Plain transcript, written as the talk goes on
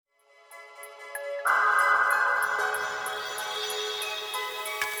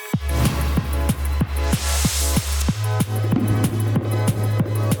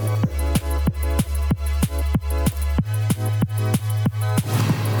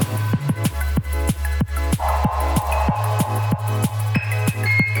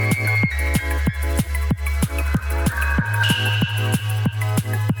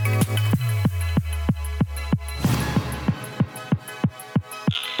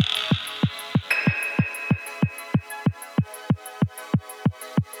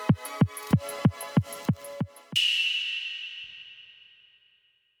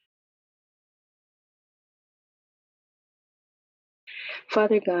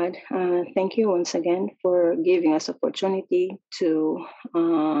Father God, thank you once again for giving us opportunity to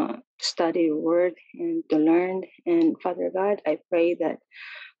study your word and to learn. And Father God, I pray that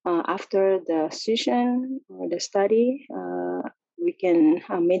after the session or the study, we can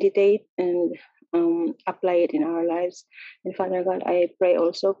meditate and apply it in our lives. And Father God, I pray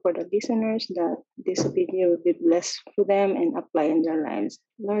also for the listeners that this video will be blessed for them and apply in their lives.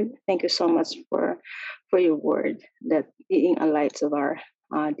 Lord, thank you so much for your word that being a light of our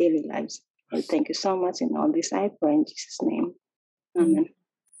daily lives. And thank you so much in all this I pray in Jesus' name. Amen.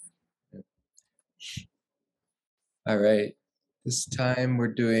 All right. This time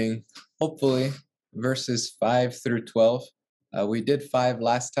we're doing, hopefully, verses 5 through 12. We did 5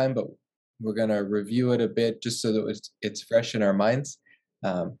 last time, but we're going to review it a bit just so that it's fresh in our minds.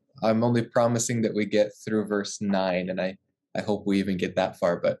 I'm only promising that we get through verse 9, and I hope we even get that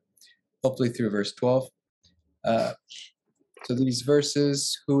far, but hopefully through verse 12. So these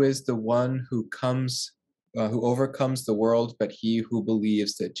verses, who is the one who overcomes the world, but he who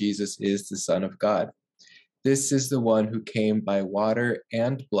believes that Jesus is the Son of God? This is the one who came by water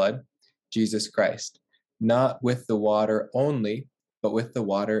and blood, Jesus Christ, not with the water only, but with the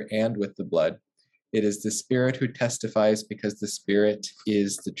water and with the blood. It is the Spirit who testifies, because the Spirit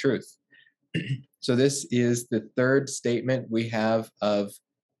is the truth. So this is the third statement we have of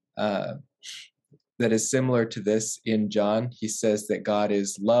that is similar to this in John. He says that God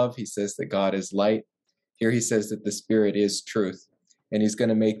is love. He says that God is light. Here he says that the Spirit is truth. And he's going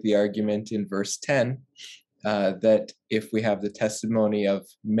to make the argument in verse 10 that if we have the testimony of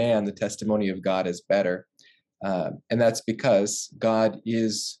man, the testimony of God is better. And that's because God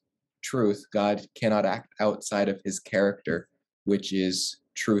is truth. God cannot act outside of his character, which is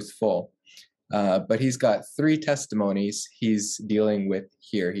truthful. But he's got 3 testimonies he's dealing with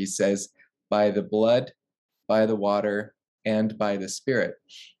here. He says, by the blood, by the water, and by the Spirit.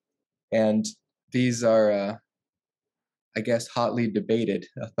 And these are, I guess, hotly debated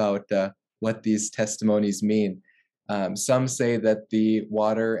about what these testimonies mean. Some say that the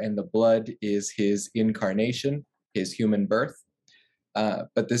water and the blood is his incarnation, his human birth,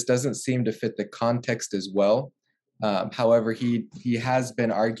 but this doesn't seem to fit the context as well. However, he has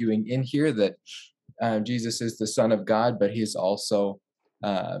been arguing in here that Jesus is the Son of God, but he's also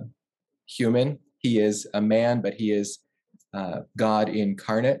human. He is a man, but he is God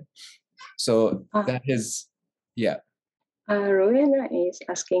incarnate. So that is, yeah. Rowena is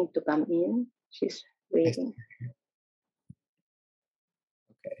asking to come in. She's waiting.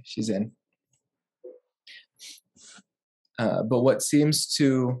 Okay, she's in. But what seems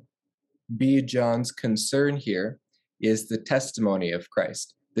to be John's concern here is the testimony of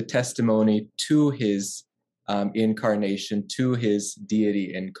Christ, the testimony to his incarnation, to his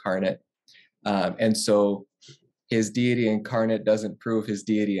deity incarnate. And so his deity incarnate doesn't prove his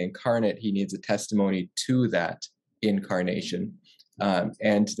deity incarnate. He needs a testimony to that incarnation,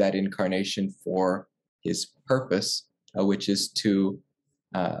 and that incarnation for his purpose, which is to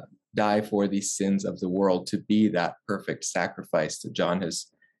die for the sins of the world, to be that perfect sacrifice that John has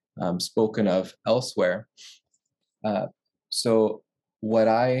spoken of elsewhere. So what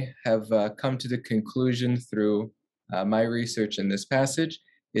I have come to the conclusion through my research in this passage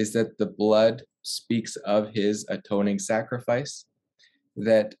is that the blood speaks of his atoning sacrifice,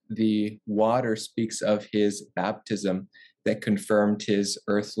 that the water speaks of his baptism that confirmed his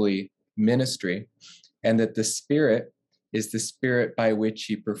earthly ministry, and that the Spirit is the Spirit by which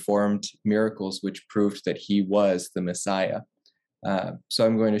he performed miracles which proved that he was the Messiah. So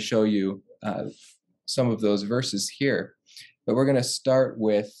I'm going to show you some of those verses here, but we're going to start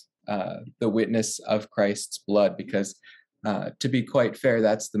with the witness of Christ's blood, because to be quite fair,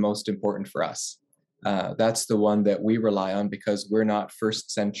 that's the most important for us. That's the one that we rely on because we're not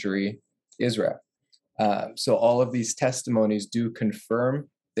first century Israel. So all of these testimonies do confirm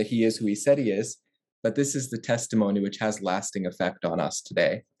that he is who he said he is, but this is the testimony which has lasting effect on us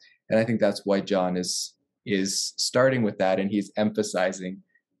today. And I think that's why John is starting with that, and he's emphasizing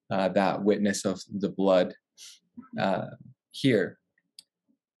that witness of the blood here.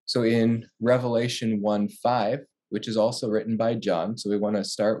 So in Revelation 1:5, which is also written by John, so we want to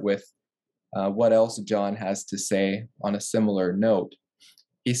start with what else John has to say on a similar note.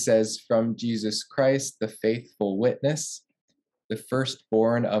 He says, from Jesus Christ, the faithful witness, the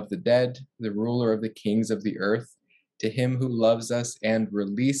firstborn of the dead, the ruler of the kings of the earth, to him who loves us and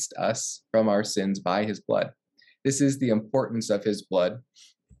released us from our sins by his blood. This is the importance of his blood,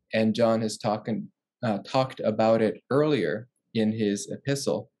 and John has talked about it earlier in his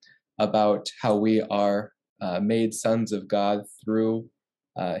epistle, about how we are made sons of God through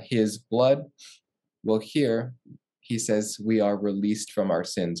his blood. Well, here he says we are released from our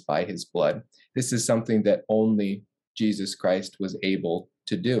sins by his blood. This is something that only Jesus Christ was able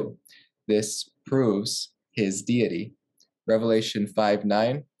to do. This proves his deity. Revelation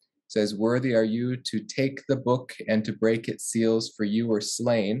 5:9 says, "Worthy are you to take the book and to break its seals, for you were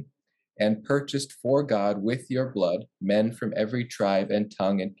slain and purchased for God with your blood men from every tribe and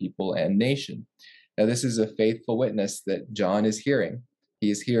tongue and people and nation." Now, this is a faithful witness that John is hearing.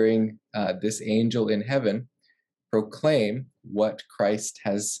 He is hearing this angel in heaven proclaim what Christ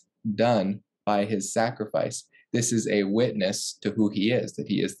has done by his sacrifice. This is a witness to who he is, that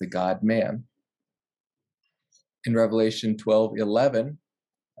he is the God-man. In Revelation 12:11,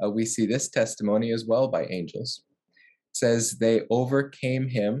 we see this testimony as well by angels. It says, "They overcame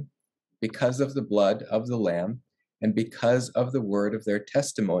him because of the blood of the Lamb and because of the word of their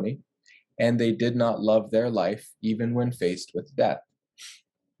testimony, and they did not love their life even when faced with death."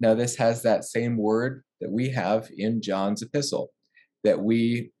 Now, this has that same word that we have in John's epistle, that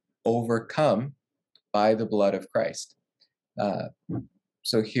we overcome by the blood of Christ.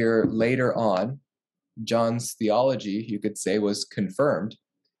 So here later on, John's theology, you could say, was confirmed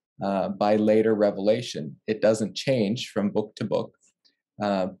by later revelation. It doesn't change from book to book,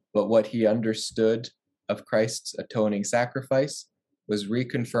 but what he understood of Christ's atoning sacrifice was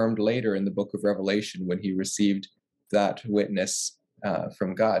reconfirmed later in the book of Revelation when he received that witness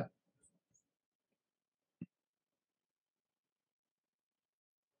from God.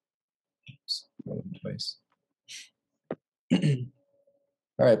 Twice.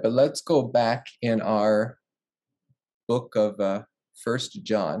 All right, but let's go back in our book of First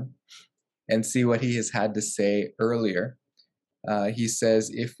John and see what he has had to say earlier. He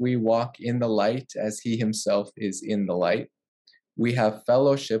says, "If we walk in the light as he himself is in the light, we have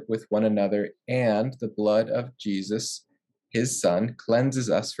fellowship with one another, and the blood of Jesus, his son, cleanses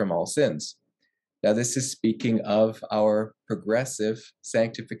us from all sins." Now, this is speaking of our progressive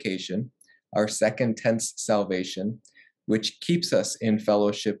sanctification, our second tense salvation, which keeps us in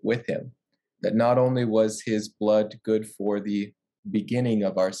fellowship with him. That not only was his blood good for the beginning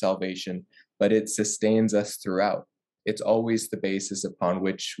of our salvation, but it sustains us throughout. It's always the basis upon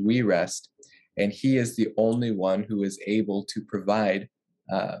which we rest, and he is the only one who is able to provide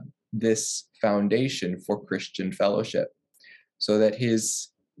this foundation for Christian fellowship, so that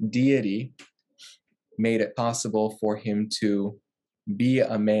his deity made it possible for him to be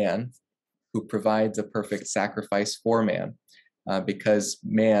a man who provides a perfect sacrifice for man, because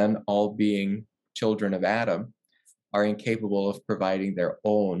man, all being children of Adam, are incapable of providing their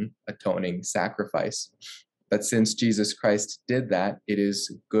own atoning sacrifice. But since Jesus Christ did that, it is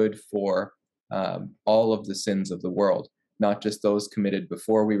good for all of the sins of the world, not just those committed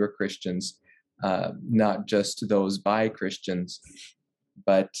before we were Christians, not just those by Christians,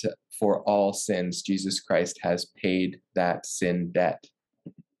 but for all sins. Jesus Christ has paid that sin debt.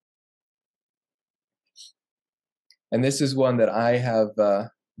 And this is one that I have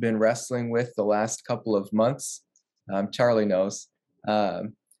been wrestling with the last couple of months. Charlie knows.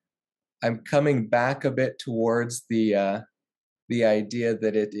 I'm coming back a bit towards the idea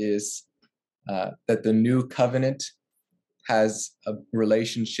that it is that the new covenant has a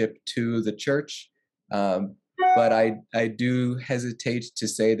relationship to the church, but I do hesitate to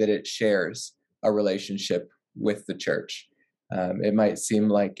say that it shares a relationship with the church. It might seem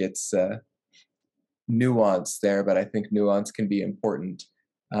like it's nuance there, but I think nuance can be important.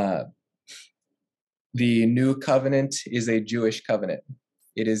 The new covenant is a Jewish covenant.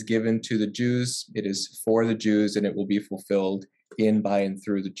 It is given to the Jews, it is for the Jews, and it will be fulfilled in, by, and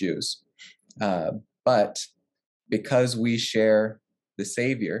through the Jews. But because we share the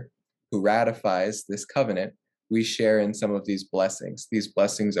Savior who ratifies this covenant, we share in some of these blessings. These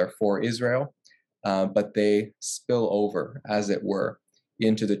blessings are for Israel, but they spill over, as it were,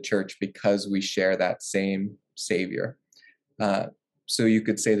 into the church because we share that same Savior. So you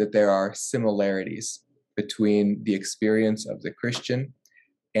could say that there are similarities between the experience of the Christian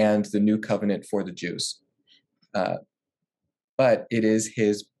and the new covenant for the Jews. But it is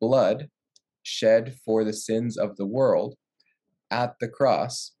his blood shed for the sins of the world at the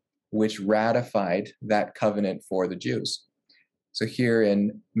cross which ratified that covenant for the Jews. So here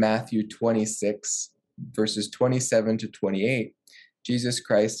in Matthew 26, verses 27 to 28, Jesus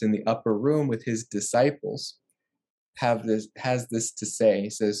Christ in the upper room with his disciples has this to say. He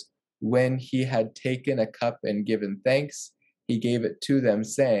says, "When he had taken a cup and given thanks, he gave it to them,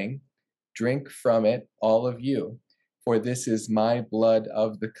 saying, 'Drink from it, all of you, for this is my blood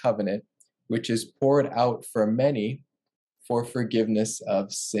of the covenant, which is poured out for many for forgiveness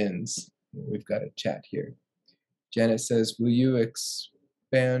of sins.'" We've got a chat here. Janet says, "Will you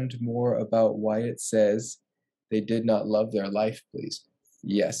expand more about why it says They did not love their life, please.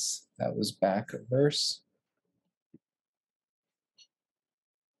 Yes, that was back a verse.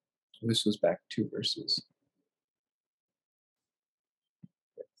 This was back 2 verses.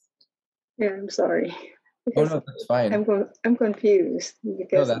 Yeah, I'm sorry. Oh, Because no, that's fine. I'm confused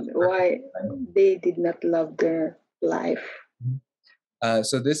because that's why fine. they did not love their life.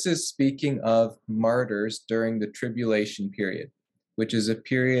 So this is speaking of martyrs during the tribulation period, which is a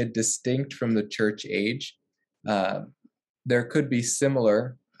period distinct from the church age. There could be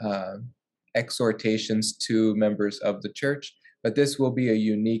similar exhortations to members of the church, but this will be a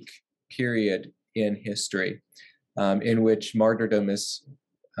unique period in history in which martyrdom is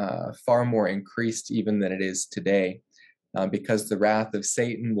far more increased even than it is today, because the wrath of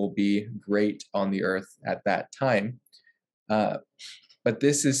Satan will be great on the earth at that time. But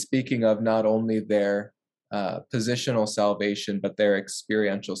this is speaking of not only their positional salvation, but their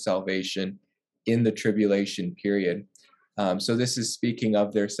experiential salvation in the tribulation period. So this is speaking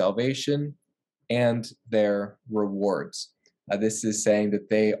of their salvation and their rewards. This is saying that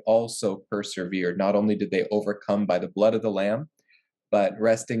they also persevered. Not only did they overcome by the blood of the Lamb, but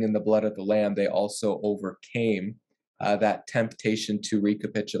resting in the blood of the Lamb, they also overcame that temptation to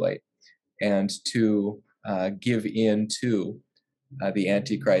recapitulate and to give in to the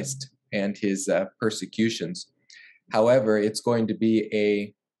Antichrist and his persecutions. However, it's going to be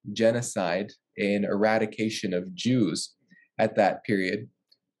a genocide, an eradication of Jews at that period.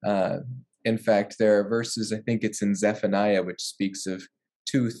 In fact, there are verses, I think it's in Zephaniah, which speaks of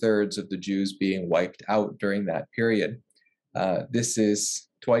 2/3 of the Jews being wiped out during that period. This is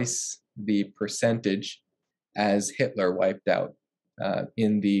twice the percentage as Hitler wiped out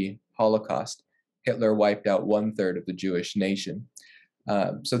in the Holocaust. Hitler wiped out 1/3 of the Jewish nation.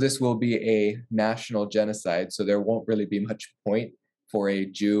 So this will be a national genocide, so there won't really be much point for a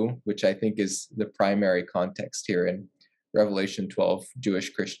Jew, which I think is the primary context here in Revelation 12, Jewish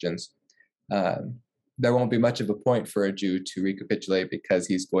Christians. There won't be much of a point for a Jew to recapitulate because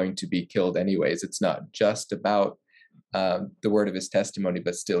he's going to be killed anyways. It's not just about the word of his testimony,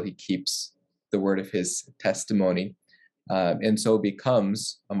 but still he keeps the word of his testimony, and so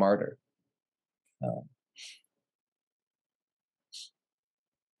becomes a martyr.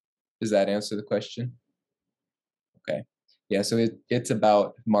 Does that answer the question? Okay. Yeah, so it's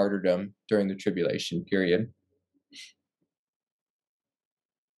about martyrdom during the tribulation period.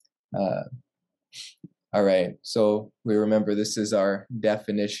 All right, so we remember this is our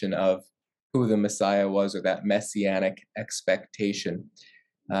definition of who the Messiah was, or that messianic expectation.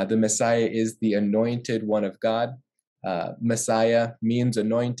 The Messiah is the anointed one of God. Messiah means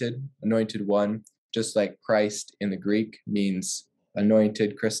anointed, anointed one, just like Christ in the Greek means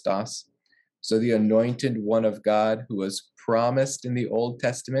anointed, Christos. So the anointed one of God who was promised in the Old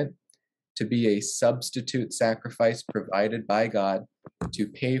Testament to be a substitute sacrifice provided by God to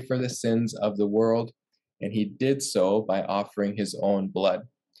pay for the sins of the world. And he did so by offering his own blood.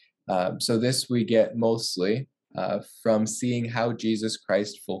 So this we get mostly from seeing how Jesus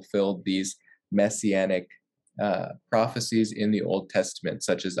Christ fulfilled these messianic prophecies in the Old Testament,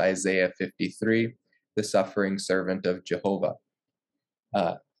 such as Isaiah 53, the suffering servant of Jehovah.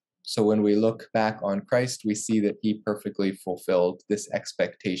 So when we look back on Christ, we see that he perfectly fulfilled this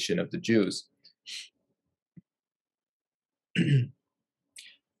expectation of the Jews.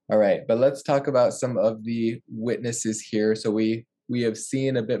 All right, but let's talk about some of the witnesses here. So we have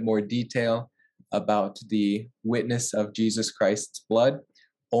seen a bit more detail about the witness of Jesus Christ's blood.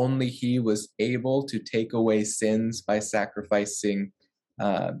 Only he was able to take away sins by sacrificing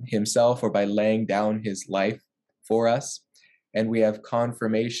himself, or by laying down his life for us. And we have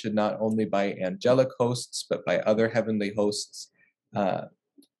confirmation not only by angelic hosts, but by other heavenly hosts,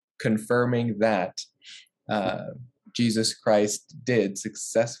 confirming that Jesus Christ did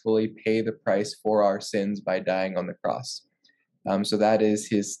successfuli pay the price for our sins by dying on the cross. So that is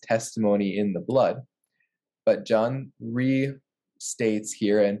his testimony in the blood. But John restates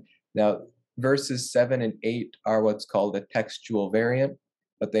here, and now verses 7 and 8 are what's called a textual variant,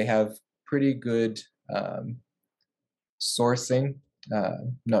 but they have pretty good sourcing.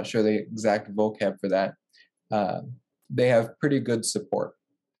 Not sure the exact vocab for that. They have pretty good support.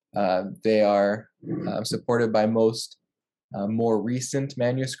 They are supported by most more recent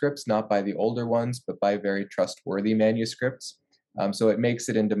manuscripts, not by the older ones, but by very trustworthy manuscripts. So it makes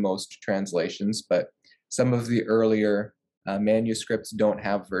it into most translations, but some of the earlier manuscripts don't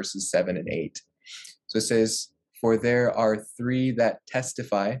have verses 7 and 8. So it says, "For there are three that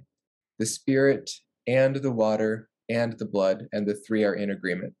testify, the Spirit and the water and the blood, and the three are in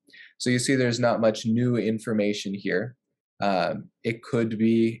agreement." So you see there's not much new information here. It could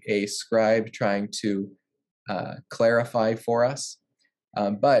be a scribe trying to clarify for us,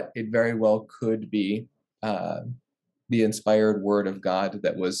 but it very well could be the inspired word of God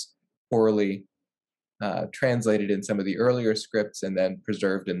that was poorly translated in some of the earlier scripts and then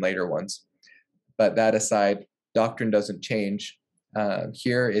preserved in later ones. But that aside, doctrine doesn't change.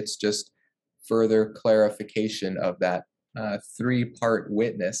 Here, it's just further clarification of that three-part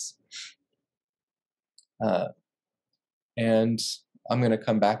witness. And I'm going to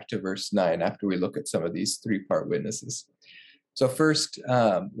come back to verse 9 after we look at some of these three-part witnesses. So first,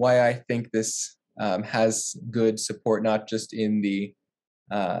 why I think this has good support, not just in the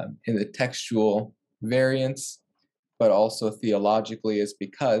textual variants, but also theologically, is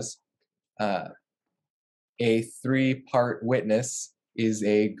because a three-part witness is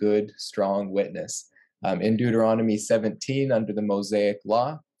a good, strong witness. In Deuteronomy 17, under the Mosaic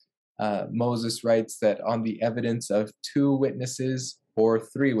law, Moses writes that on the evidence of two witnesses or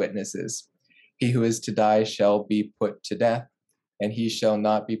three witnesses, he who is to die shall be put to death, and he shall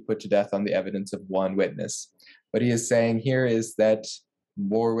not be put to death on the evidence of one witness. What he is saying here is that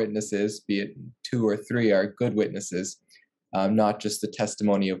more witnesses, be it two or three, are good witnesses, not just the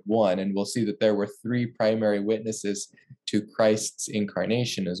testimony of one. And we'll see that there were three primary witnesses to Christ's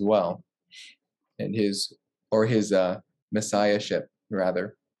incarnation as well, and his messiahship,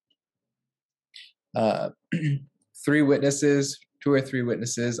 rather. Three witnesses, two or three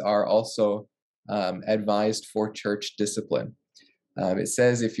witnesses, are also advised for church discipline. It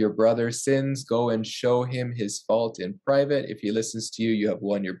says, if your brother sins, go and show him his fault in private. If he listens to you, you have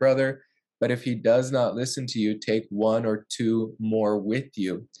won your brother. But if he does not listen to you, take one or two more with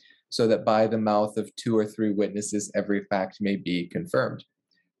you, so that by the mouth of two or three witnesses, every fact may be confirmed.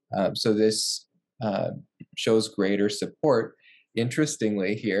 So this shows greater support.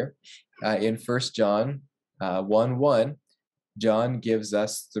 Interestingly here, in 1 John 1:1, John gives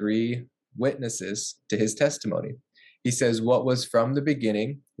us three witnesses to his testimony. He says, what was from the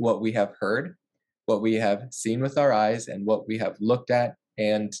beginning, what we have heard, what we have seen with our eyes, and what we have looked at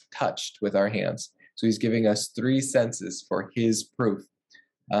and touched with our hands. So he's giving us three senses for his proof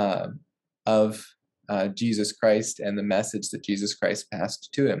of Jesus Christ and the message that Jesus Christ passed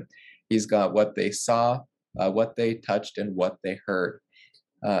to him. He's got what they saw, what they touched, and what they heard.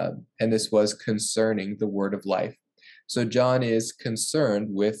 And this was concerning the word of life. So John is concerned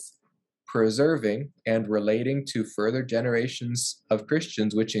with preserving and relating to further generations of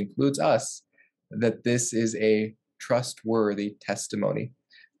Christians, which includes us, that this is a trustworthy testimony.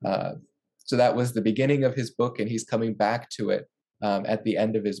 So that was the beginning of his book, and he's coming back to it at the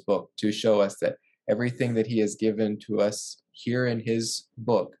end of his book to show us that everything that he has given to us here in his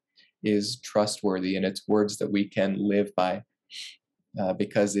book is trustworthy, and it's words that we can live by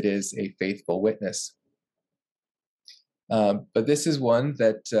because it is a faithful witness. But this is one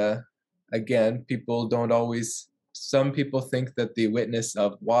that, again, people don't always, some people think that the witness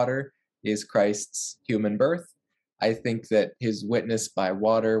of water is Christ's human birth. I think that his witness by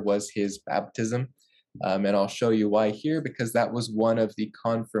water was his baptism. And I'll show you why here, because that was one of the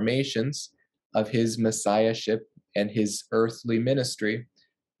confirmations of his messiahship and his earthly ministry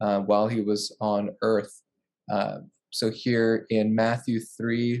while he was on earth. So here in Matthew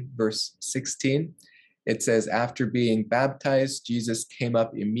 3, verse 16, it says, after being baptized, Jesus came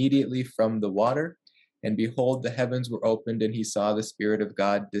up immediately from the water, and behold, the heavens were opened, and he saw the Spirit of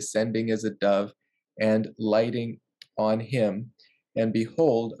God descending as a dove and lighting on him. And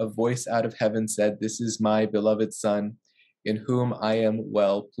behold, a voice out of heaven said, this is my beloved Son, in whom I am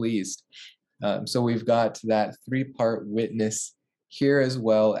well pleased. So we've got that three-part witness here as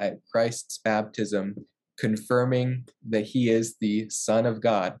well at Christ's baptism, confirming that he is the Son of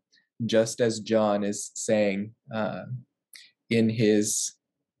God, just as John is saying in his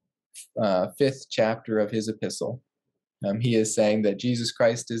 5th chapter of his epistle. He is saying that Jesus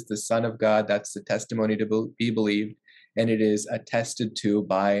Christ is the Son of God. That's the testimony to be believed, and it is attested to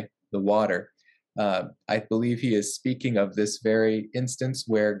by the water. I believe he is speaking of this very instance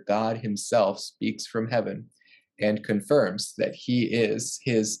where God himself speaks from heaven and confirms that he is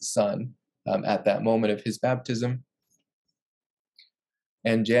his Son at that moment of his baptism.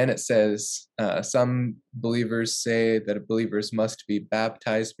 And Janet says, some believers say that believers must be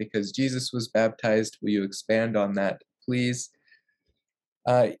baptized because Jesus was baptized. Will you expand on that, please?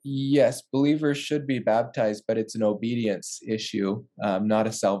 Yes, believers should be baptized, but it's an obedience issue, not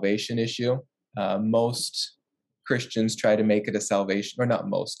a salvation issue. Most Christians try to make it a salvation, or not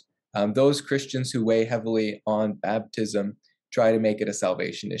most. Those Christians who weigh heavily on baptism try to make it a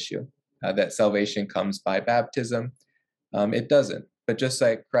salvation issue, that salvation comes by baptism. It doesn't. But just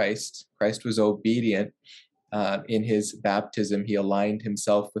like Christ was obedient in his baptism. He aligned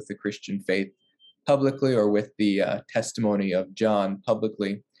himself with the Christian faith publicly, or with the testimony of John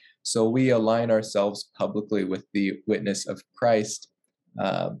publicly. So we align ourselves publicly with the witness of Christ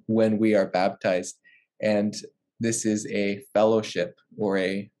when we are baptized, and this is a fellowship or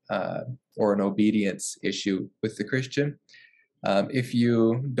an obedience issue with the Christian. If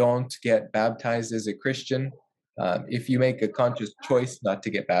you don't get baptized as a Christian, if you make a conscious choice not to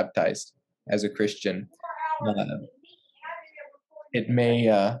get baptized as a Christian, uh, it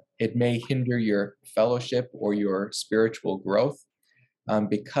may hinder your fellowship or your spiritual growth,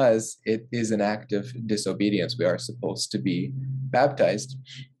 because it is an act of disobedience. We are supposed to be baptized,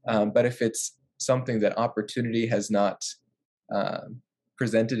 but if it's something that opportunity has not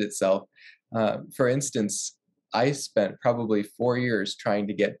presented itself, for instance, I spent probably 4 years trying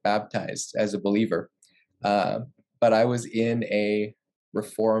to get baptized as a believer, but I was in a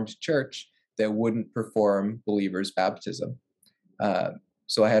Reformed church that wouldn't perform believers' baptism. Uh,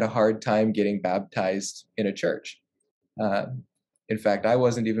 so I had a hard time getting baptized in a church. Uh, in fact, I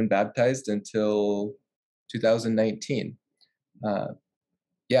wasn't even baptized until 2019. Uh,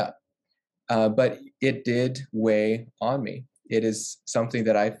 yeah, but it did weigh on me. It is something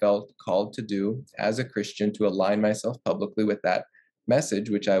that I felt called to do as a Christian, to align myself publicly with that message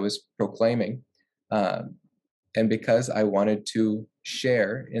which I was proclaiming. And because I wanted to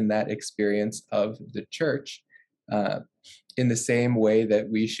share in that experience of the church, in the same way that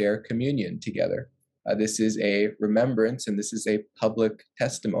we share communion together. This is a remembrance, and this is a public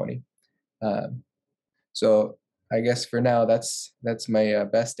testimony. So I guess for now, that's my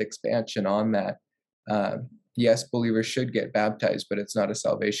best expansion on that. Yes, believers should get baptized, but it's not a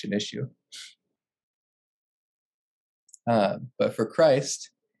salvation issue. But for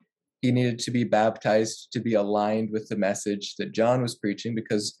Christ, he needed to be baptized to be aligned with the message that John was preaching,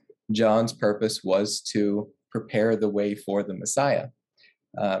 because John's purpose was to prepare the way for the Messiah.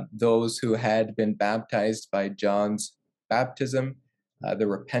 Those who had been baptized by John's baptism, the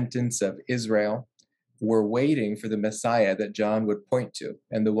repentance of Israel, were waiting for the Messiah that John would point to.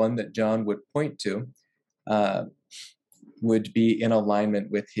 And the one that John would point to would be in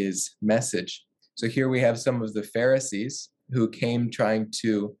alignment with his message. So here we have some of the Pharisees who came trying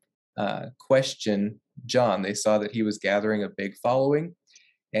to question John. They saw that he was gathering a big following,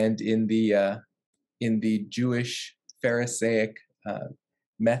 and in the Jewish Pharisaic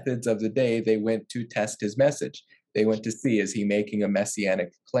methods of the day, they went to test his message. They went to see, is he making a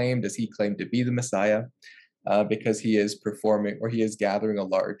messianic claim? Does he claim to be the Messiah? Because he is performing, or he is gathering a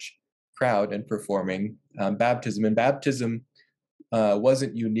large crowd and performing baptism. And baptism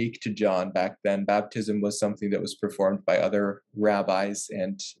wasn't unique to John back then. Baptism was something that was performed by other rabbis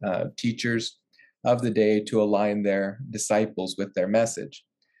and teachers of the day to align their disciples with their message.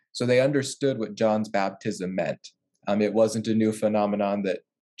 So they understood what John's baptism meant. It wasn't a new phenomenon that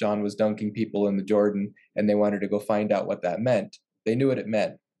John was dunking people in the Jordan and they wanted to go find out what that meant. They knew what it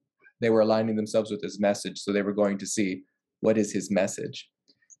meant. They were aligning themselves with his message, so they were going to see, what is his message?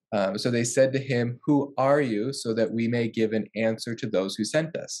 So they said to him, "Who are you, so that we may give an answer to those who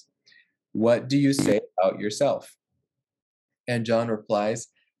sent us? What do you say about yourself?" And John replies,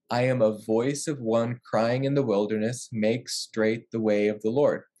 "I am a voice of one crying in the wilderness, make straight the way of the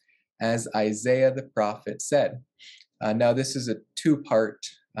Lord, as Isaiah the prophet said." Now, this is a two-part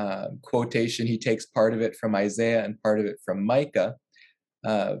quotation. He takes part of it from Isaiah and part of it from Micah,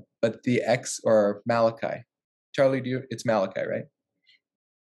 but or Malachi. Charlie, it's Malachi, right?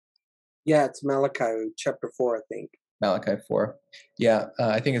 Yeah, it's Malachi chapter 4, I think. Malachi 4. Yeah,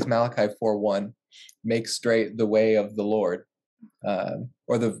 I think it's Malachi 4:1. Make straight the way of the Lord,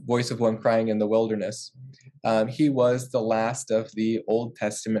 or the voice of one crying in the wilderness. He was the last of the Old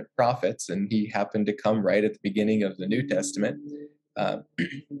Testament prophets, and he happened to come right at the beginning of the New Testament.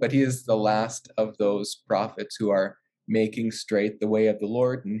 But he is the last of those prophets who are making straight the way of the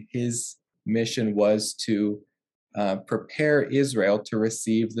Lord, and his mission was to prepare Israel to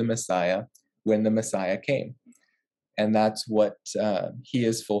receive the Messiah when the Messiah came. And that's what he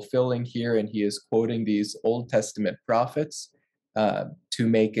is fulfilling here, and he is quoting these Old Testament prophets to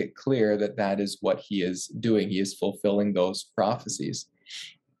make it clear that that is what he is doing. He is fulfilling those prophecies.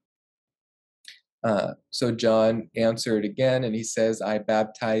 So John answered again, and he says, "I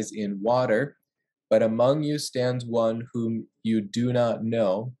baptize in water, but among you stands one whom you do not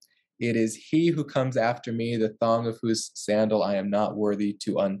know. It is he who comes after me, the thong of whose sandal I am not worthy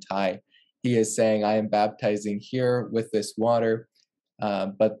to untie." He is saying, I am baptizing here with this water,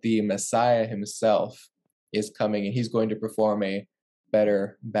 but the Messiah himself is coming, and he's going to perform a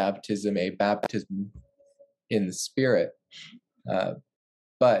better baptism, a baptism in the Spirit.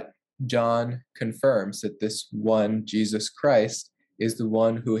 But John confirms that this one, Jesus Christ, is the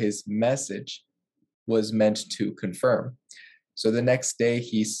one who his message was meant to confirm. So the next day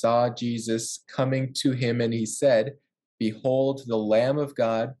he saw Jesus coming to him, and he said, "Behold, the Lamb of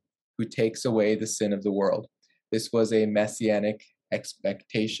God who takes away the sin of the world." This was a messianic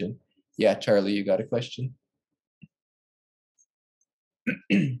expectation. Yeah, Charlie, you got a question?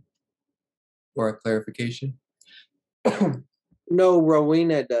 Or a clarification? No,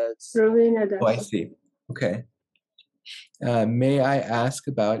 Rowena does. Rowena Oh, I does. see. Okay. May I ask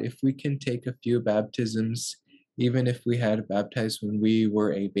about if we can take a few baptisms, even if we had baptized when we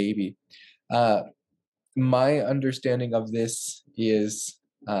were a baby? My understanding of this is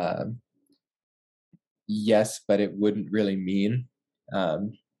yes, but it wouldn't really mean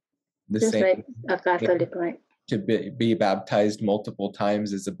the Just same like a Catholic, right? to be baptized multiple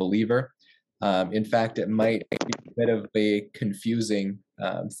times as a believer. In fact, it might be a bit of a confusing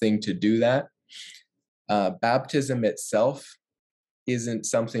thing to do that. Baptism itself isn't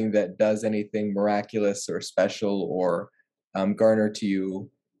something that does anything miraculous or special or garner to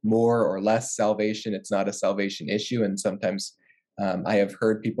you more or less salvation. It's not a salvation issue. And sometimes I have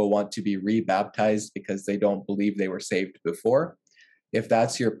heard people want to be rebaptized because they don't believe they were saved before. If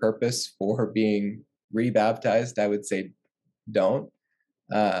that's your purpose for being rebaptized, I would say don't.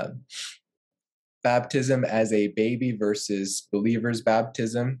 Baptism as a baby versus believer's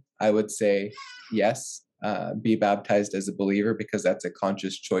baptism, I would say yes, be baptized as a believer, because that's a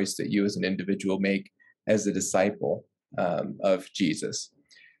conscious choice that you as an individual make as a disciple of Jesus.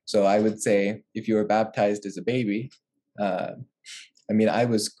 So I would say if you were baptized as a baby, I mean, I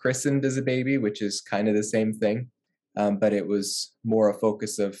was christened as a baby, which is kind of the same thing, but it was more a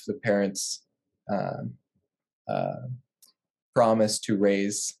focus of the parents' promise to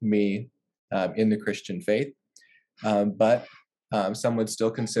raise me in the Christian faith. But some would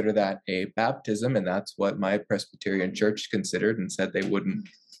still consider that a baptism, and that's what my Presbyterian church considered, and said they wouldn't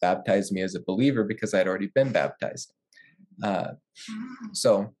baptize me as a believer because I'd already been baptized.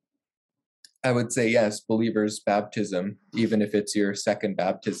 So I would say yes, believer's baptism, even if it's your second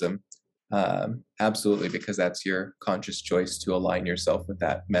baptism, absolutely, because that's your conscious choice to align yourself with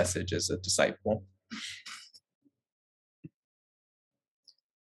that message as a disciple.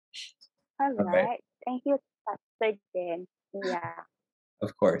 All Okay. right. Thank you, Pastor Jen. Yeah.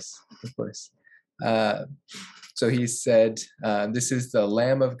 Of course, of course. So he said, this is the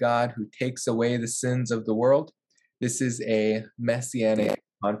Lamb of God who takes away the sins of the world. This is a messianic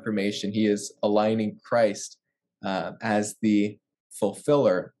confirmation. He is aligning Christ as the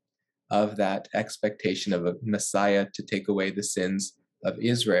fulfiller of that expectation of a Messiah to take away the sins of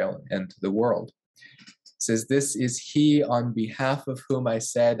Israel and the world. It says, this is he on behalf of whom I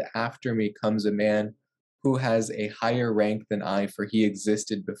said, after me comes a man who has a higher rank than I, for he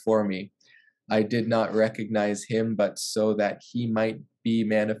existed before me. I did not recognize him, but so that he might be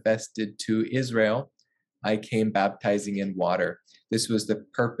manifested to Israel, I came baptizing in water. This was the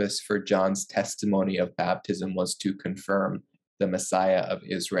purpose for John's testimony of baptism, was to confirm the Messiah of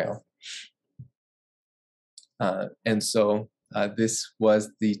Israel. And so this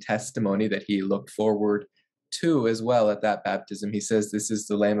was the testimony that he looked forward to as well at that baptism. He says, this is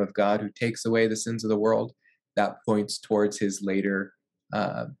the Lamb of God who takes away the sins of the world. That points towards his later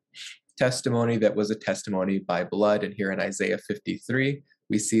testimony that was a testimony by blood. And here in Isaiah 53,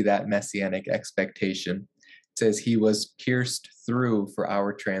 we see that messianic expectation. It says, he was pierced through for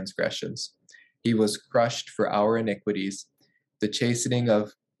our transgressions. He was crushed for our iniquities. The chastening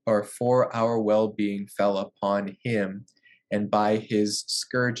for our well-being fell upon him, and by his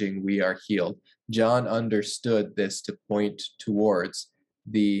scourging we are healed. John understood this to point towards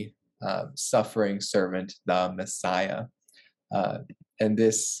the suffering servant, the Messiah. And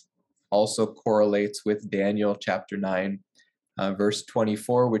this also correlates with Daniel chapter 9, verse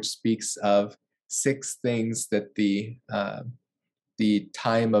 24, which speaks of 6 things that the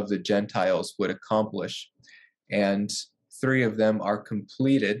time of the Gentiles would accomplish. And 3 of them are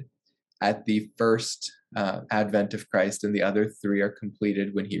completed at the first advent of Christ, and the other 3 are completed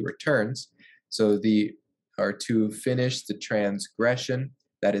when he returns. So are to finish the transgression,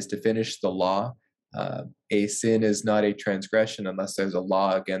 that is to finish the law. A sin is not a transgression unless there's a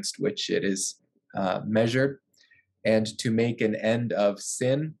law against which it is measured. And to make an end of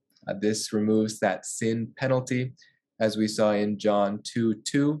sin, this removes that sin penalty, as we saw in John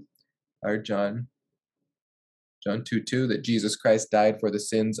 2:2, or John 2:2, that Jesus Christ died for the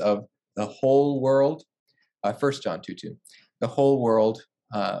sins of the whole world. 1 John 2:2, the whole world,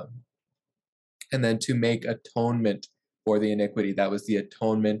 and then to make atonement for the iniquity. That was the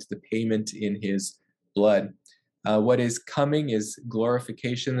atonement, the payment in his blood. What is coming is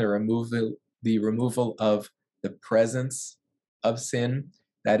glorification, the removal of the presence of sin,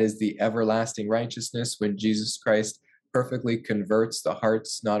 That is the everlasting righteousness when Jesus Christ perfectly converts the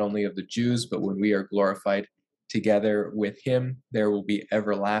hearts not only of the Jews, but when we are glorified together with him, there will be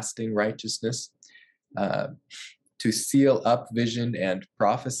everlasting righteousness. To seal up vision and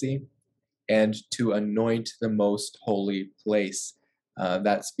prophecy, and to anoint the most holy place.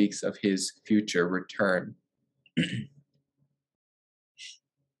 That speaks of his future return.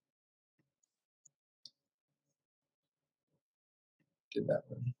 Did that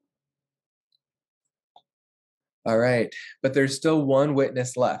one. All right, but there's still one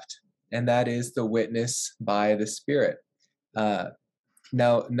witness left, and that is the witness by the Spirit.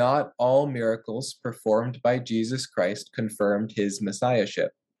 Now, not all miracles performed by Jesus Christ confirmed his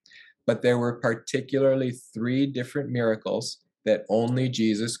messiahship, but there were particularly 3 different miracles that only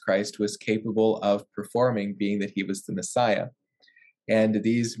Jesus Christ was capable of performing, being that he was the Messiah. And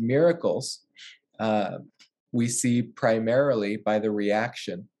these miracles we see primarily by the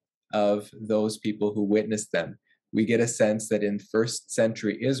reaction of those people who witnessed them. We get a sense that in first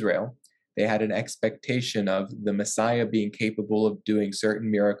century Israel, they had an expectation of the Messiah being capable of doing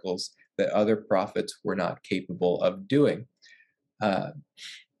certain miracles that other prophets were not capable of doing.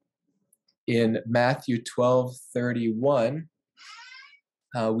 In Matthew 12:31,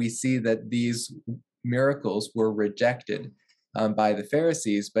 we see that these miracles were rejected by the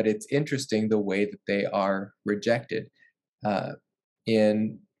Pharisees, but it's interesting the way that they are rejected.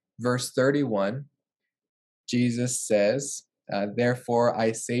 In verse 31, Jesus says, "Therefore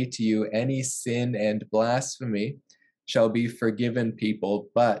I say to you, any sin and blasphemy shall be forgiven people,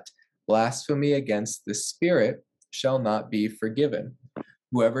 but blasphemy against the Spirit shall not be forgiven.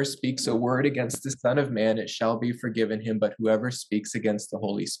 Whoever speaks a word against the Son of Man, it shall be forgiven him, but whoever speaks against the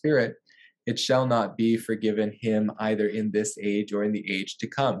Holy Spirit, it shall not be forgiven him either in this age or in the age to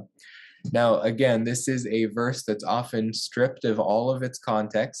come." Now, again, this is a verse that's often stripped of all of its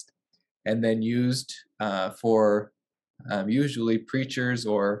context and then used for usually preachers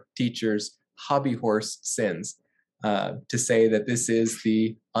or teachers' hobby horse sins, to say that this is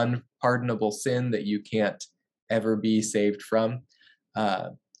the unpardonable sin that you can't ever be saved from.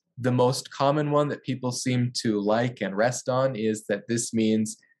 The most common one that people seem to like and rest on is that this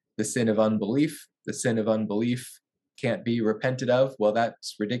means the sin of unbelief. The sin of unbelief can't be repented of. Well,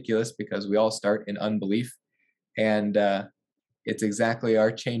 that's ridiculous because we all start in unbelief. And it's exactly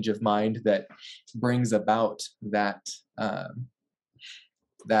our change of mind that brings about that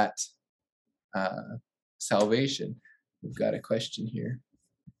salvation. We've got a question here.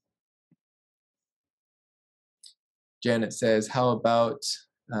 Janet says, how about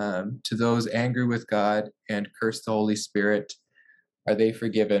to those angry with God and curse the Holy Spirit, are they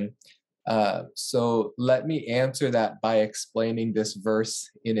forgiven? So let me answer that by explaining this verse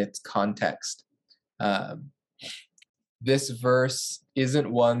in its context. This verse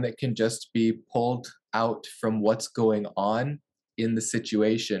isn't one that can just be pulled out from what's going on in the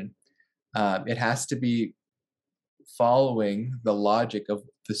situation. It has to be following the logic of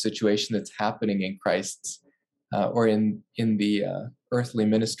the situation that's happening in Christ's or in the earthly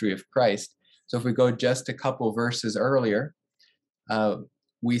ministry of Christ. So if we go just a couple verses earlier,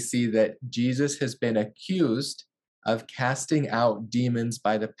 we see that Jesus has been accused of casting out demons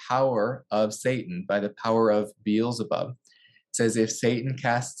by the power of Satan, by the power of Beelzebub. It says, if Satan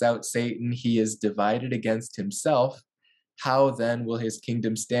casts out Satan, he is divided against himself. How then will his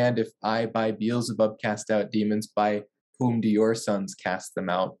kingdom stand if I by Beelzebub cast out demons? By whom do your sons cast them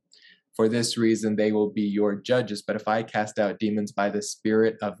out? For this reason they will be your judges. But if I cast out demons by the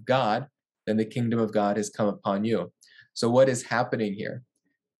Spirit of God, then the kingdom of God has come upon you. So what is happening here?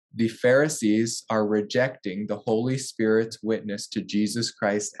 The Pharisees are rejecting the Holy Spirit's witness to Jesus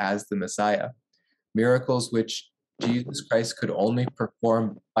Christ as the Messiah. Miracles which Jesus Christ could only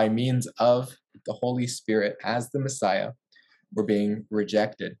perform by means of the Holy Spirit as the Messiah were being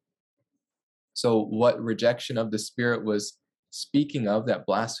rejected. So what rejection of the Spirit was speaking of, that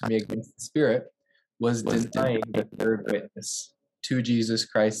blasphemy against the Spirit, was denying the third witness to Jesus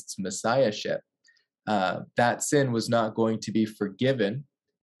Christ's Messiahship. That sin was not going to be forgiven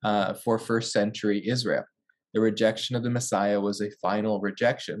for first century Israel. The rejection of the Messiah was a final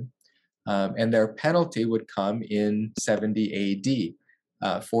rejection, and their penalty would come in 70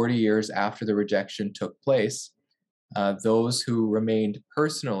 AD, 40 years after the rejection took place. Those who remained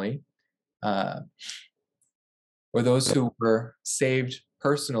personally, or those who were saved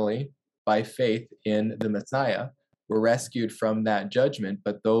personally by faith in the Messiah, were rescued from that judgment,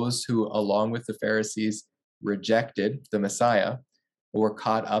 but those who, along with the Pharisees, rejected the Messiah were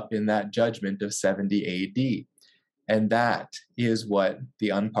caught up in that judgment of 70 AD. And that is what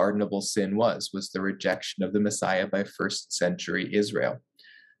the unpardonable sin was the rejection of the Messiah by first century Israel.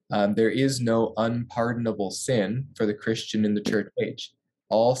 There is no unpardonable sin for the Christian in the church age.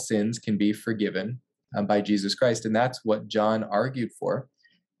 All sins can be forgiven by Jesus Christ. And that's what John argued for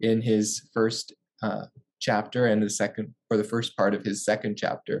in his first chapter and the first part of his second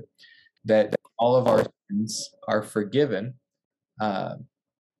chapter, that all of our sins are forgiven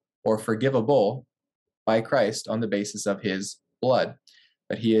or forgivable by Christ on the basis of his blood.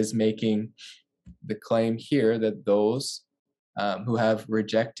 But he is making the claim here that those who have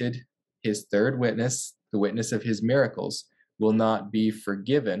rejected his third witness, the witness of his miracles, will not be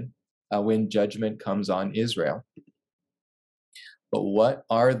forgiven when judgment comes on Israel. But what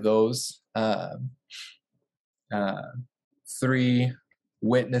are those three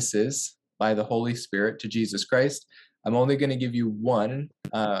witnesses by the Holy Spirit to Jesus Christ? I'm only going to give you one.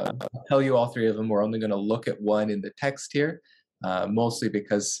 I'll tell you all three of them. We're only going to look at one in the text here, mostly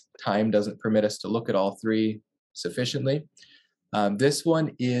because time doesn't permit us to look at all three sufficiently. This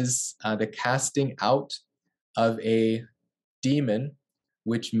one is the casting out of a demon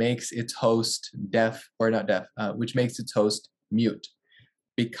which makes its host which makes its host mute.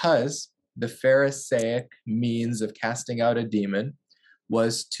 Because the Pharisaic means of casting out a demon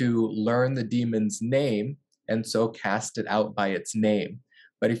was to learn the demon's name and so cast it out by its name.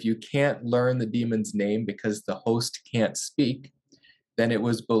 But if you can't learn the demon's name because the host can't speak, then it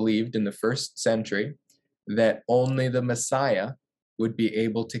was believed in the first century that only the Messiah would be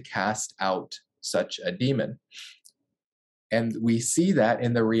able to cast out such a demon. And we see that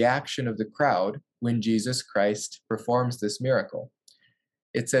in the reaction of the crowd when Jesus Christ performs this miracle.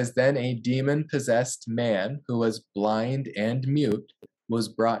 It says, "Then a demon-possessed man who was blind and mute was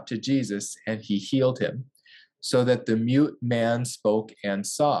brought to Jesus, and he healed him, so that the mute man spoke and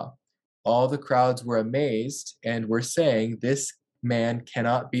saw. All the crowds were amazed and were saying, 'This man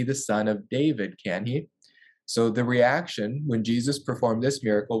cannot be the son of David, can he?'" So the reaction when Jesus performed this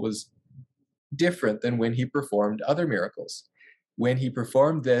miracle was different than when he performed other miracles. When he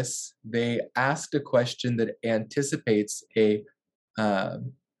performed this, they asked a question that anticipates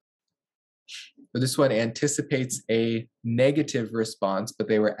this one anticipates a negative response, but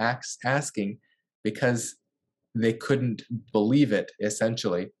they were asking because they couldn't believe it,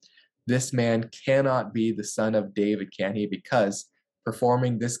 essentially. This man cannot be the son of David, can he? Because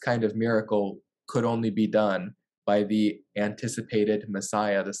performing this kind of miracle could only be done by the anticipated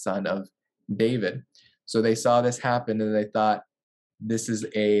Messiah, the son of David. So they saw this happen and they thought, this is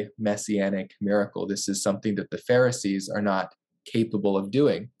a messianic miracle. This is something that the Pharisees are not capable of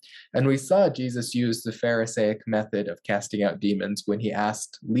doing. And we saw Jesus use the Pharisaic method of casting out demons when he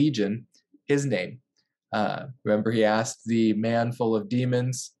asked Legion his name. Remember, he asked the man full of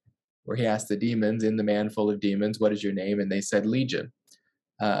demons, or he asked the demons in the man full of demons, "What is your name?" And they said Legion.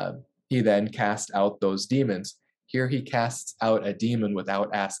 He then cast out those demons. Here he casts out a demon without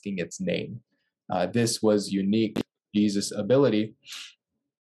asking its name. This was unique to Jesus' ability.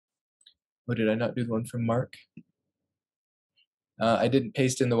 Oh, did I not do the one from Mark? I didn't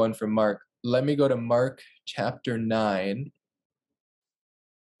paste in the one from Mark. Let me go to Mark chapter 9.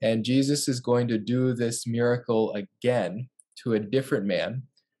 And Jesus is going to do this miracle again to a different man.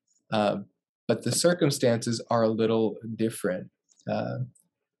 But the circumstances are a little different.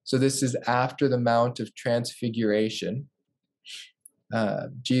 So this is after the Mount of Transfiguration.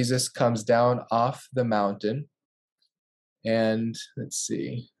 Jesus comes down off the mountain. And let's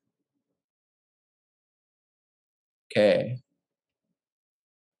see. Okay.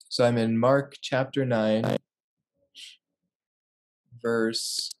 So I'm in Mark chapter 9,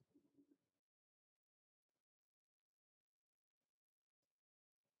 verse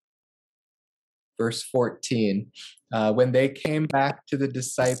 14. When they came back to the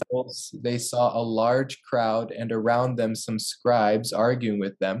disciples, they saw a large crowd and around them some scribes arguing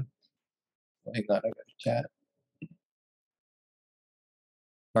with them. Hang on, I got to chat.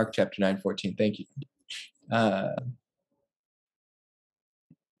 Mark chapter 9, 14. Thank you.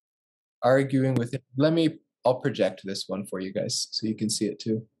 Arguing with him. I'll project this one for you guys so you can see it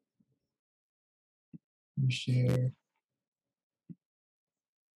too. Share.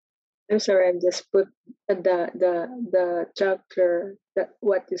 I'm sorry, I just put the chapter,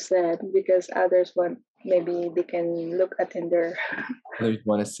 what you said, because others want, maybe they can look at in there. Others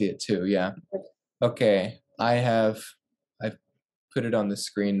want to see it too, yeah. Okay, I've put it on the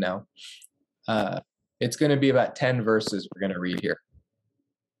screen now. It's going to be about 10 verses we're going to read here.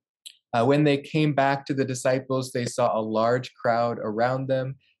 When they came back to the disciples, they saw a large crowd around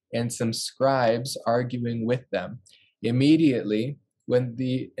them and some scribes arguing with them. Immediately, when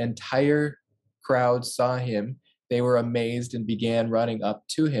the entire crowd saw him, they were amazed and began running up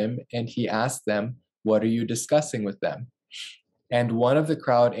to him, and he asked them, "What are you discussing with them?" And one of the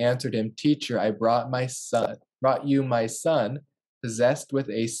crowd answered him, Teacher, I brought you my son, possessed with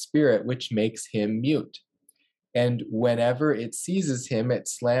a spirit which makes him mute. And whenever it seizes him, it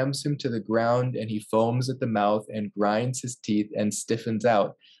slams him to the ground, and he foams at the mouth and grinds his teeth and stiffens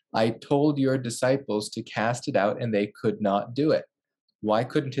out. I told your disciples to cast it out, and they could not do it. Why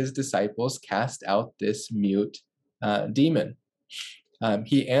couldn't his disciples cast out this mute demon?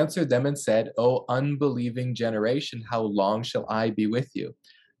 He answered them and said, O unbelieving generation, how long shall I be with you?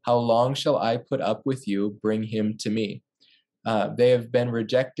 How long shall I put up with you? Bring him to me. They have been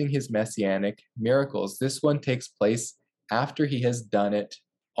rejecting his messianic miracles. This one takes place after he has done it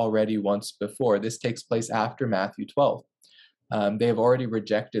already once before. This takes place after Matthew 12. They have already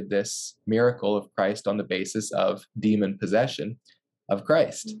rejected this miracle of Christ on the basis of demon possession of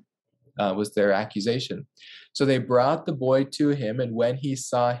Christ, was their accusation. So they brought the boy to him, and when he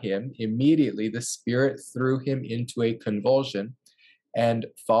saw him, immediately the spirit threw him into a convulsion, and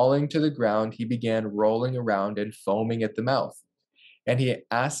falling to the ground, he began rolling around and foaming at the mouth. And he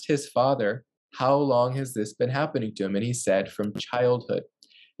asked his father, How long has this been happening to him? And he said, From childhood.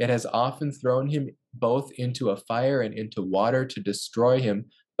 It has often thrown him both into a fire and into water to destroy him.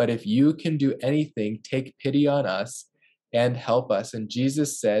 But if you can do anything, take pity on us and help us. And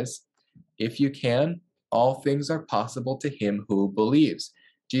Jesus says, If you can, all things are possible to him who believes.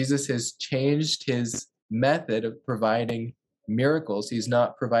 Jesus has changed his method of providing miracles. He's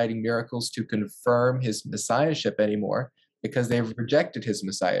not providing miracles to confirm his messiahship anymore because they've rejected his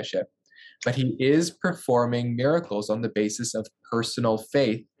messiahship. But he is performing miracles on the basis of personal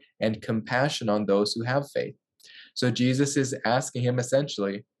faith and compassion on those who have faith. So Jesus is asking him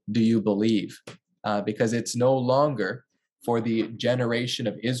essentially, do you believe? Because it's no longer for the generation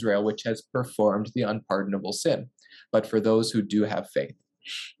of Israel, which has performed the unpardonable sin, but for those who do have faith.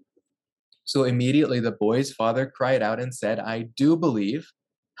 So immediately the boy's father cried out and said, I do believe,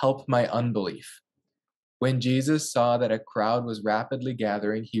 help my unbelief. When Jesus saw that a crowd was rapidly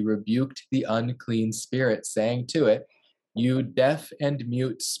gathering, he rebuked the unclean spirit, saying to it, You deaf and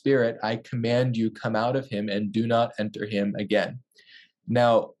mute spirit, I command you, come out of him and do not enter him again.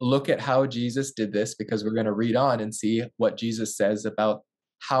 Now, look at how Jesus did this, because we're going to read on and see what Jesus says about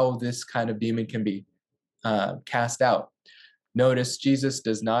how this kind of demon can be cast out. Notice Jesus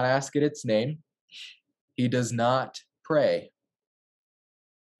does not ask it its name. He does not pray,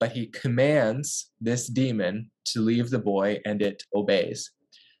 but he commands this demon to leave the boy, and it obeys.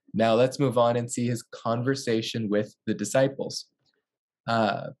 Now let's move on and see his conversation with the disciples.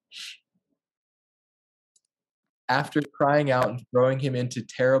 After crying out and throwing him into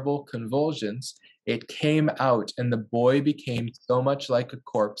terrible convulsions, it came out, and the boy became so much like a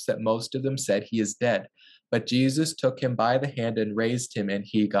corpse that most of them said, He is dead. But Jesus took him by the hand and raised him, and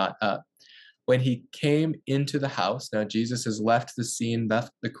he got up. When he came into the house, now Jesus has left the scene,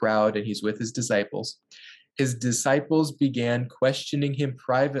 left the crowd, and he's with his disciples. His disciples began questioning him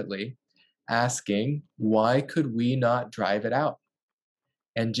privately, asking, Why could we not drive it out?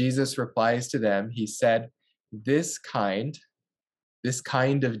 And Jesus replies to them, he said, This kind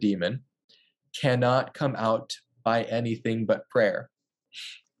of demon cannot come out by anything but prayer.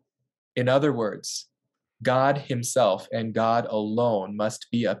 In other words, God himself and God alone must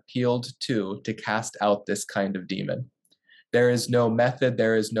be appealed to cast out this kind of demon. There is no method,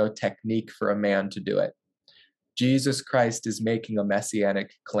 there is no technique for a man to do it. Jesus Christ is making a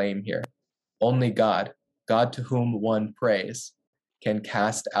messianic claim here. Only God to whom one prays, can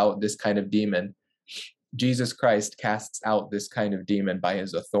cast out this kind of demon. Jesus Christ casts out this kind of demon by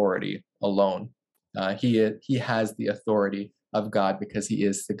his authority alone. He has the authority of God because he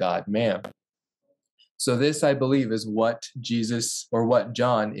is the God-man. So this, I believe, is what Jesus, or what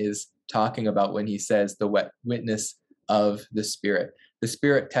John is talking about when he says the witness of the Spirit. The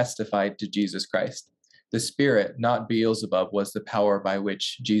Spirit testified to Jesus Christ. The Spirit, not Beelzebub, was the power by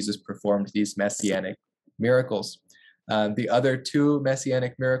which Jesus performed these messianic miracles. The other two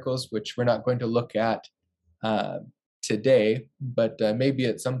messianic miracles, which we're not going to look at today, but maybe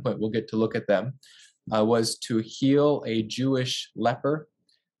at some point we'll get to look at them, was to heal a Jewish leper.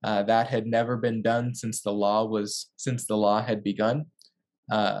 That had never been done since the law had begun.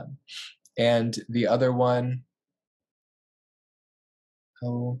 And the other one,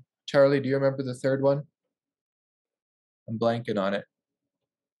 Charlie, do you remember the third one? I'm blanking on it.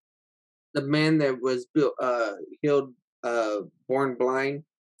 The man that was healed, born blind.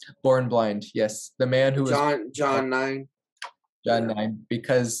 Born blind, yes. The man who was John 9. John 9,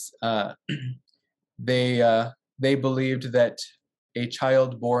 because they believed that a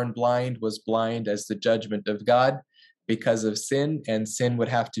child born blind was blind as the judgment of God because of sin, and sin would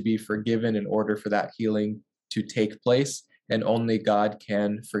have to be forgiven in order for that healing to take place. and only God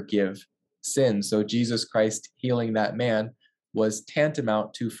can forgive sin. So Jesus Christ healing that man was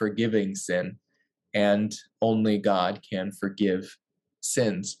tantamount to forgiving sin, and only God can forgive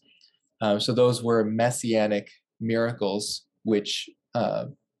sins. So those were messianic miracles which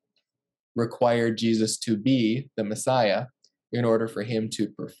required Jesus to be the Messiah in order for him to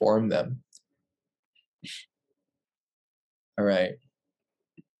perform them. All right.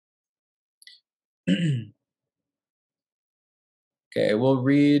 Okay, we'll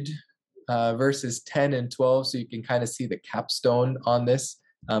read verses 10 and 12 so you can kind of see the capstone on this,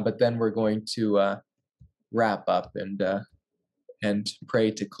 but then we're going to wrap up and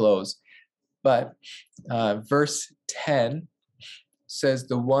pray to close. But verse 10 says,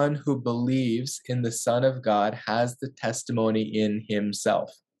 "The one who believes in the Son of God has the testimony in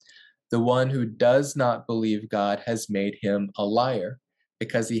himself. The one who does not believe God has made him a liar,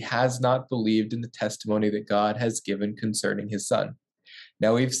 because he has not believed in the testimony that God has given concerning his Son."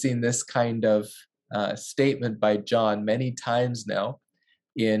 Now, we've seen this kind of statement by John many times now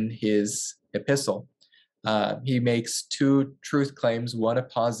in his epistle. He makes two truth claims, one a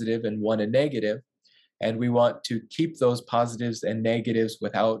positive and one a negative, and we want to keep those positives and negatives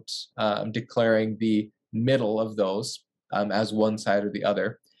without declaring the middle of those as one side or the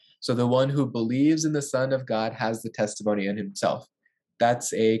other. So the one who believes in the Son of God has the testimony in himself.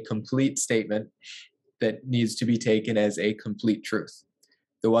 That's a complete statement that needs to be taken as a complete truth.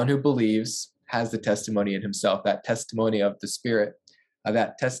 The one who believes has the testimony in himself, that testimony of the Spirit,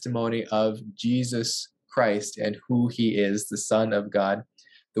 that testimony of Jesus Christ and who he is, the Son of God.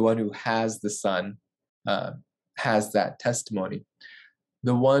 The one who has the Son has that testimony.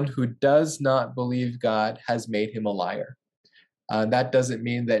 The one who does not believe God has made him a liar. That doesn't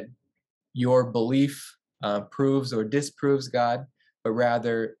mean that your belief proves or disproves God, but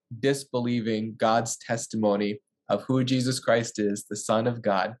rather disbelieving God's testimony of who Jesus Christ is, the Son of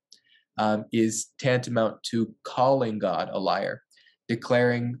God, is tantamount to calling God a liar,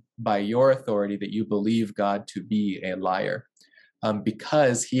 declaring by your authority that you believe God to be a liar,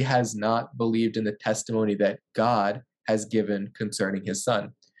 because he has not believed in the testimony that God has given concerning his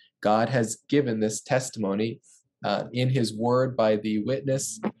Son. God has given this testimony in his word by the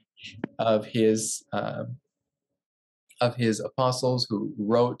witness of his apostles who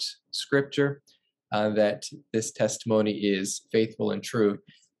wrote scripture, that this testimony is faithful and true,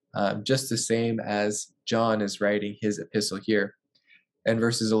 just the same as John is writing his epistle here. And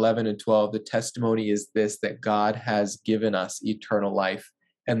verses 11 and 12, the testimony is this, that God has given us eternal life,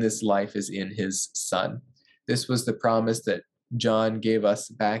 and this life is in his Son. This was the promise that John gave us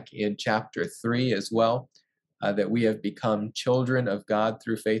back in chapter 3 as well, that we have become children of God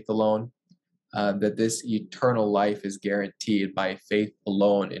through faith alone, that this eternal life is guaranteed by faith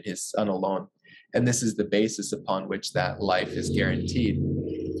alone in his Son alone. And this is the basis upon which that life is guaranteed.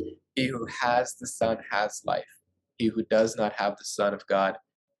 He who has the Son has life. He who does not have the Son of God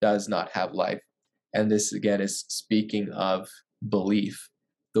does not have life. And this again is speaking of belief.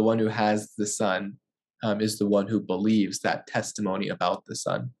 The one who has the Son is the one who believes that testimony about the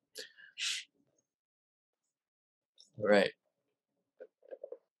Son. All right.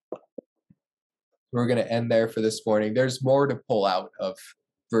 We're going to end there for this morning. There's more to pull out of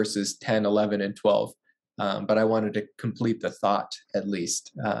verses 10, 11, and 12, but I wanted to complete the thought at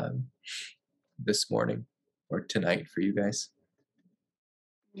least this morning or tonight for you guys.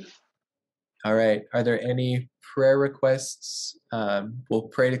 All right. Are there any prayer requests? We'll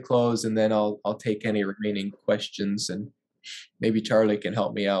pray to close, and then I'll take any remaining questions, and maybe Charlie can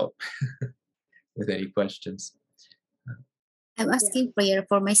help me out with any questions. I'm asking prayer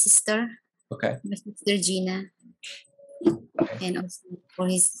for my sister. Okay. My sister Gina, and also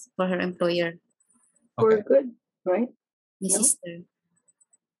for her employer. For Okay. good, right? My No? sister.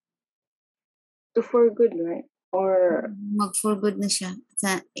 For good, right? Or For good na siya.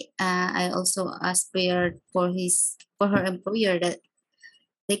 I also ask prayer for her employer, that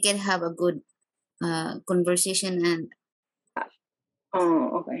they can have a good conversation, and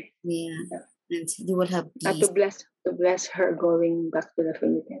okay. yeah, and you will have To peace. bless her going back to the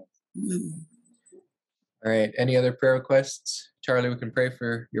Philippines. Mm. All right. Any other prayer requests? Charlie, we can pray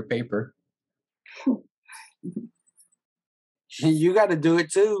for your paper. You got to do it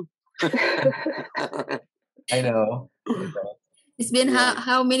too. I know. It's been Yeah.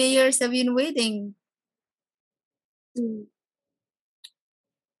 how many years have you been waiting?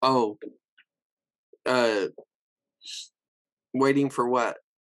 Oh, waiting for what?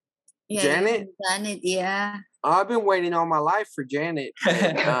 Yeah, Janet? Janet, yeah. I've been waiting all my life for Janet.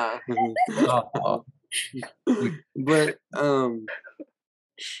 Oh, But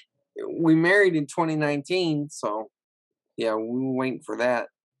we married in 2019, so Yeah, we were waiting for that.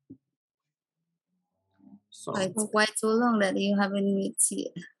 So It's quite so long that you haven't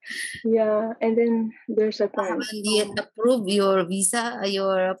Yeah, and then there's a time. yet approved your visa,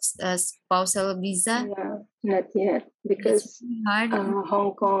 your spousal visa. Yeah, not yet It's because really hard.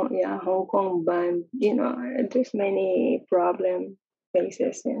 Hong Kong banned. There's many problem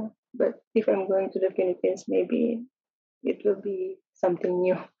faces. But if I'm going to the Philippines, maybe it will be something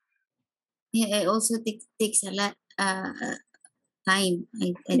new. Yeah, it also takes a lot time.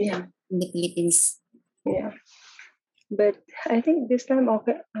 I Yeah, in the Philippines. yeah. But I think this time,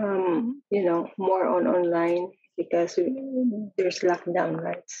 okay, more on online because there's lockdown,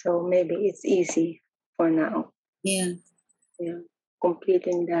 right? So maybe it's easy for now. Yeah. Yeah,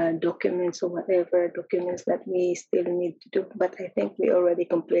 completing the documents or whatever documents that we still need to do. But I think we already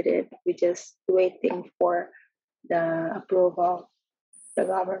completed. We're just waiting for the approval of the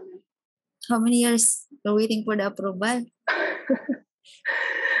government. How many years you're waiting for the approval?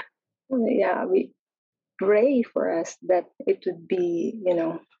 Yeah, we pray for us that it would be,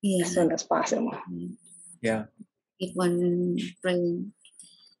 Yeah. as soon as possible. Yeah. Keep on praying.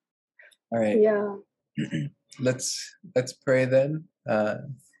 All right. Yeah. Let's pray then.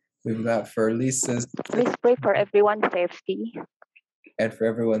 We've got for Lisa's Please pray for everyone's safety. and for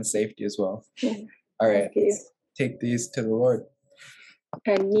everyone's safety as well. Yeah. All right. Thank you. Let's take these to the Lord.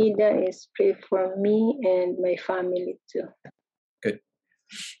 And Nida is pray for me and my family too. Good.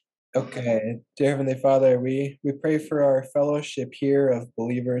 Okay, dear Heavenly Father, we pray for our fellowship here of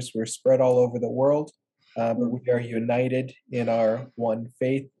believers. We're spread all over the world, but we are united in our one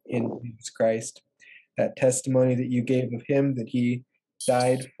faith in Jesus Christ. That testimony that you gave of him, that he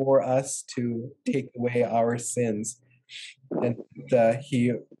died for us to take away our sins, and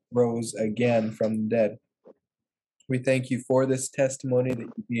he rose again from the dead. We thank you for this testimony that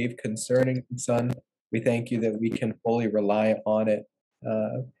you gave concerning the Son. We thank you that we can fully rely on it,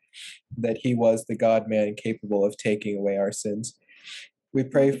 that he was the God-man capable of taking away our sins. We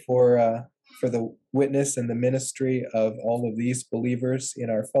pray for the witness and the ministry of all of these believers in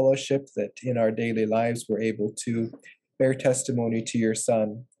our fellowship, that in our daily lives we're able to bear testimony to your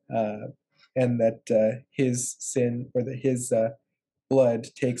Son, and that his sin, or that his blood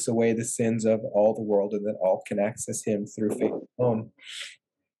takes away the sins of all the world, and that all can access him through faith alone.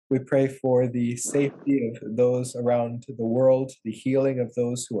 We pray for the safety of those around the world, the healing of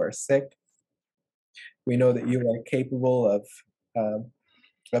those who are sick. We know that you are capable of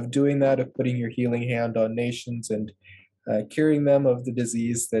doing that, of putting your healing hand on nations and curing them of the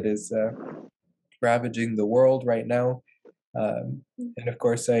disease that is ravaging the world right now. And of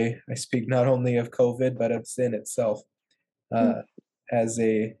course, I speak not only of COVID, but of sin itself as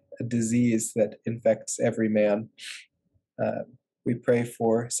a disease that infects every man. We pray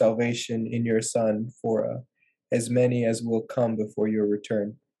for salvation in your Son for as many as will come before your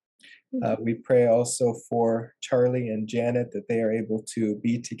return. We pray also for Charlie and Janet, that they are able to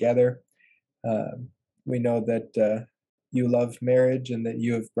be together. We know that you love marriage and that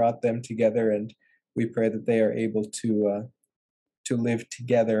you have brought them together, and we pray that they are able to live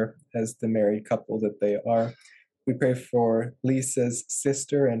together as the married couple that they are. We pray for Lisa's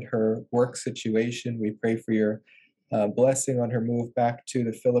sister and her work situation. We pray for your blessing on her move back to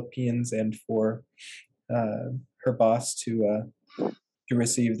the Philippines, and for her boss to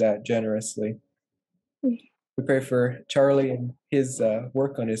receive that generously. We pray for Charlie and his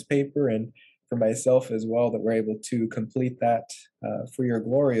work on his paper, and for myself as well, that we're able to complete that for your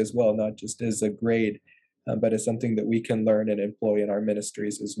glory as well, not just as a grade, but as something that we can learn and employ in our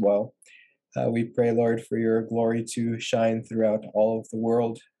ministries as well. We pray, Lord, for your glory to shine throughout all of the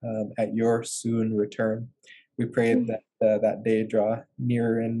world at your soon return. We pray that that day draw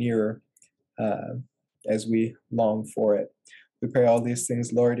nearer and nearer as we long for it. We pray all these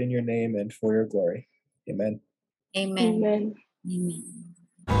things, Lord, in your name and for your glory. Amen. Amen. Amen. Amen.